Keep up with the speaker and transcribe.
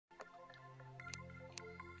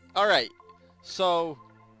All right. So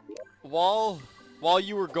while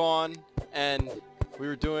you were gone and we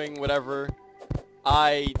were doing whatever,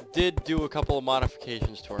 I did do a couple of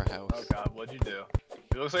modifications to our house. Oh god, what'd you do?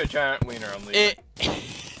 It looks like a giant wiener. I'm leaving.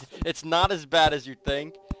 It's not as bad as you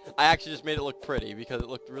think. I actually just made it look pretty because it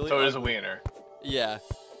looked really. So it ugly. is a wiener. Yeah,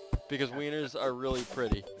 because wieners are really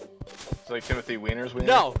pretty. It's like Timothy Wiener's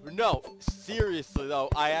wiener. No, seriously though,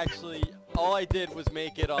 all I did was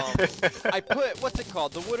make it, I put, what's it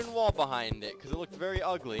called, the wooden wall behind it, because it looked very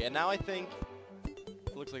ugly, and now I think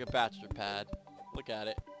it looks like a bachelor pad. Look at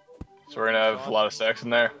it. So we're gonna have a lot of sex in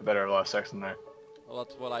there? We better have a lot of sex in there. Well,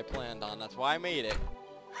 that's what I planned on, that's why I made it.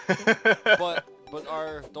 But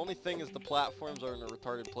the only thing is the platforms are in a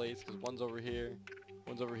retarded place, because one's over here,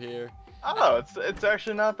 one's over here. Oh, it's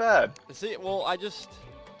actually not bad. See, well, I just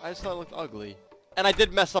thought it looked ugly. And I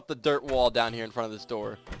did mess up the dirt wall down here in front of this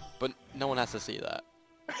door, but no one has to see that.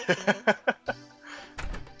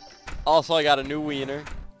 Also, I got a new wiener.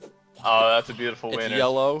 Oh, that's a beautiful wiener. It's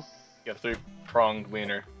yellow. You got a three-pronged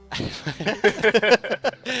wiener.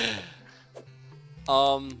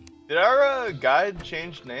 Did our guide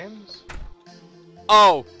change names?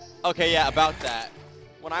 Oh, okay, yeah, about that.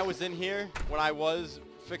 When I was in here, when I was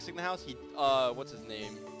fixing the house, he, what's his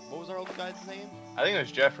name? What was our old guy's name? I think it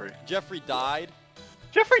was Jeffrey. Jeffrey died.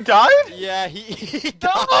 Jeffrey died? Yeah, he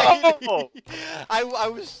died. No! I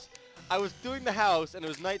was doing the house and it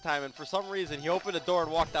was nighttime and for some reason he opened a door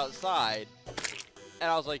and walked outside.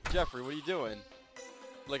 And I was like, Jeffrey, what are you doing?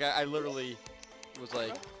 Like I literally was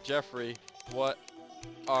like, Jeffrey, what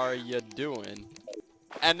are you doing?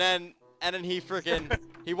 And then he freaking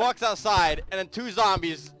he walks outside and then two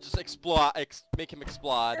zombies just make him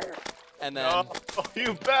explode. And then oh,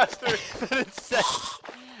 you bastard!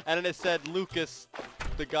 and then it said Lucas,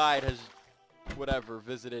 the guide, has whatever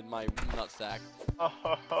visited my nutsack.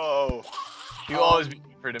 Oh, you always be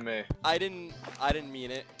cheaper to me. I didn't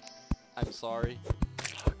mean it. I'm sorry.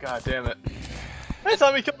 Oh, god damn it! That's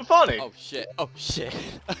how we killed the bunny. Oh shit! Oh shit!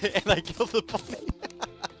 And I killed the bunny.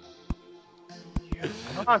 You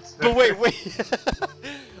monster. But wait.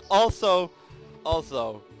 Also,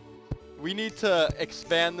 we need to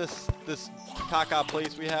expand this caca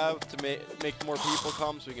place we have to make more people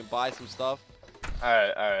come so we can buy some stuff.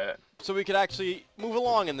 Alright. So we could actually move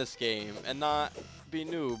along in this game and not be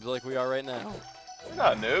noobs like we are right now. We're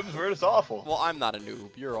not noobs, we're just awful. Well, I'm not a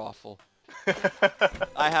noob. You're awful.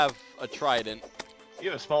 I have a trident.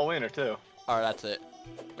 You have a small wiener too. Alright, that's it.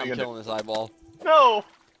 I'm killing this eyeball. No!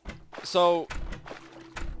 So,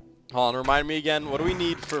 hold on, remind me again, what do we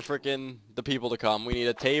need for frickin' the people to come? We need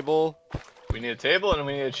a table. We need a table and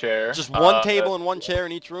we need a chair. Just one table and one chair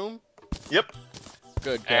in each room? Yep.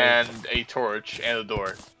 Good. And a torch and a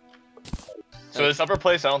door. So this upper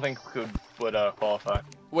place I don't think would qualify.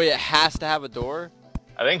 Wait, it has to have a door?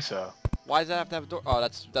 I think so. Why does that have to have a door? Oh,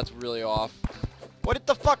 that's really off. What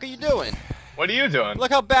the fuck are you doing? What are you doing?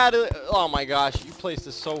 Look how bad it, oh my gosh, you placed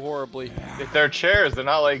this so horribly. If they're chairs, they're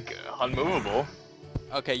not like unmovable.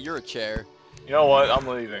 Okay, you're a chair. You know what? I'm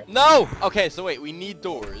leaving. No! Okay, so wait, we need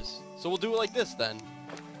doors. So we'll do it like this then.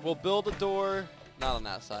 We'll build a door, not on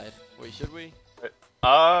that side. Wait, should we?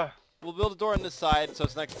 We'll build a door on this side so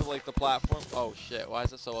it's next to like the platform. Oh shit, why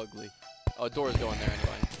is it so ugly? Oh, a door's going there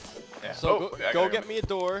anyway. Yeah. So go get me a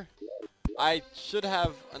door. I should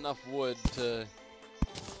have enough wood to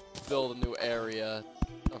build a new area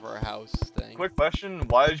of our house thing. Quick question,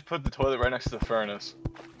 why did you put the toilet right next to the furnace?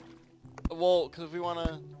 Well, because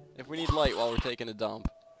if we need light while we're taking a dump.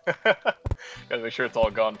 Gotta make sure it's all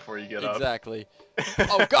gone before you get up. Exactly.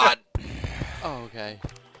 Oh god! Oh, okay.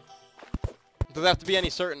 Does it have to be any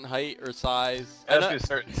certain height or size? It has to be a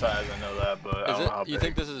certain size, I know that, but I don't know how big. You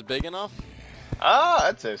think this is big enough?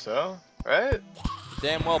 I'd say so, right?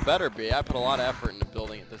 Damn well better be. I put a lot of effort into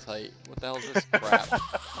building at this height. What the hell is this crap?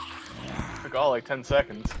 Took all like 10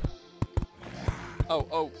 seconds.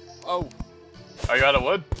 Oh. Oh, you out of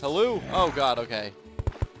wood? Hello? Oh god, okay.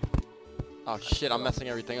 Oh shit, I'm messing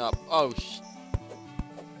everything up. Oh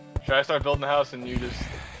Should I start building the house and you just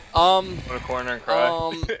go in a corner and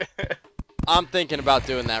cry? I'm thinking about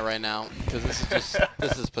doing that right now because this is just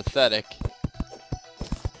this is pathetic.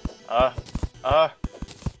 What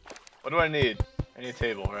do I need? I need a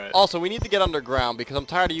table, right? Also, we need to get underground because I'm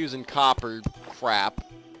tired of using copper crap.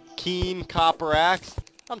 Keen copper axe.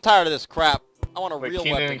 I'm tired of this crap. I want a real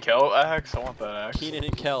Keenan weapon. And Kel axe? I want that axe. Keenan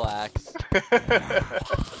and Kel axe.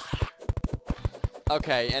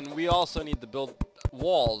 Okay, and we also need to build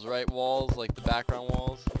walls, right? Walls, like the background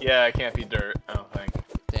walls. Yeah, it can't be dirt, I don't think.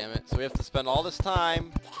 Damn it. So we have to spend all this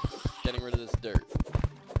time getting rid of this dirt.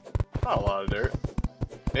 Not a lot of dirt.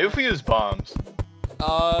 Maybe if we use bombs.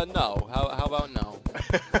 No. How about no?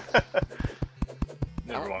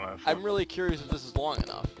 I'm really curious if this is long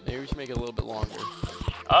enough. Maybe we should make it a little bit longer.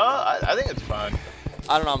 I think it's fine.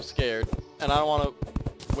 I don't know, I'm scared. And I don't want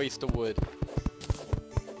to waste the wood.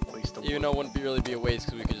 Even though it wouldn't really be a waste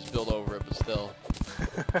because we could just build over it, but still.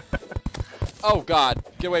 Oh god,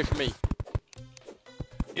 get away from me.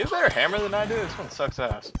 You have a better hammer than I do? This one sucks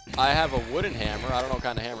ass. I have a wooden hammer. I don't know what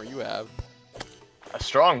kind of hammer you have. A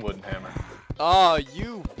strong wooden hammer. Oh,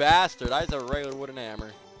 you bastard. I have a regular wooden hammer.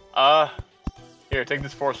 Here, take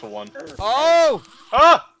this forceful one. Oh!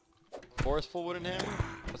 Ah! Forceful wooden hammer?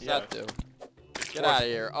 What's Yeah. that do? Get out of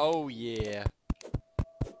here. Oh, yeah.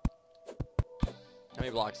 How many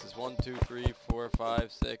blocks is this? 1, 2, 3, 4,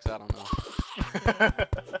 5, 6? I don't know.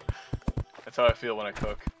 That's how I feel when I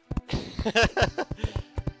cook.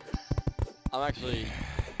 I'm actually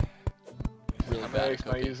really How bad many at eggs am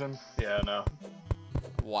I cooking. using? Yeah, no.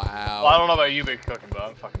 Wow. Well, I don't know about you big cooking, but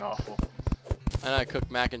I'm fucking awful. And I cook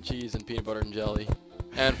mac and cheese and peanut butter and jelly.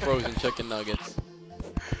 And frozen chicken nuggets.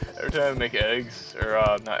 Every time I make eggs, or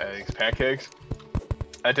not eggs, pancakes,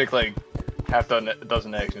 I take like half a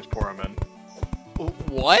dozen eggs and just pour them in.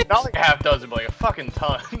 What? Not like a half dozen, but like a fucking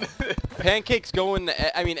ton. Pancakes go in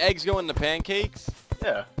the, eggs go in the pancakes?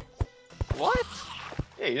 Yeah. What?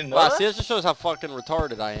 Yeah, you didn't know Wow, that? see, that just shows how fucking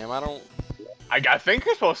retarded I am. I think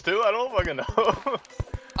you're supposed to. I don't fucking know.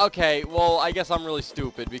 Okay, well, I guess I'm really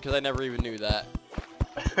stupid because I never even knew that.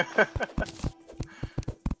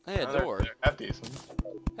 Hey, a door. They're half decent.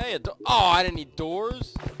 Hey, a door. Oh, I didn't need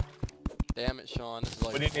doors. Damn it, Sean. This is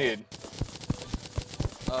like. What do you need?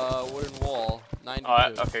 Wooden wall. 92.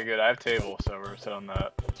 Oh, okay, good. I have table, so we're set on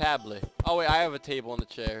that. Tablet. Oh wait, I have a table and a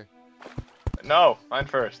chair. No, mine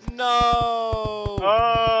first. No.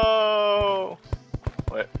 Oh.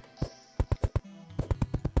 Wait.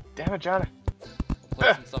 Damn it, Johnny.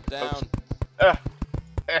 Placing stuff down. Eh.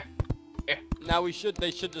 Now they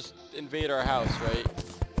should just invade our house, right?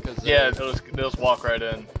 Cause, Yeah, they'll just walk right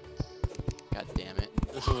in. God damn it.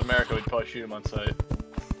 This was America, we'd probably shoot them on sight.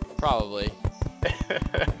 Probably.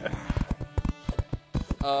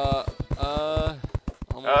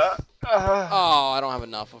 Almost. Oh, I don't have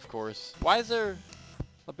enough, of course. Why is there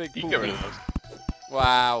a big You pool? can get rid of those.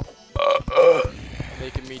 Wow.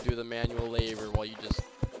 Making me do the manual labor while you just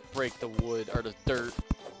break the wood or the dirt.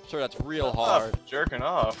 I'm sure that's real hard. Jerking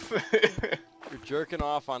off. You're jerking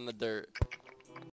off on the dirt.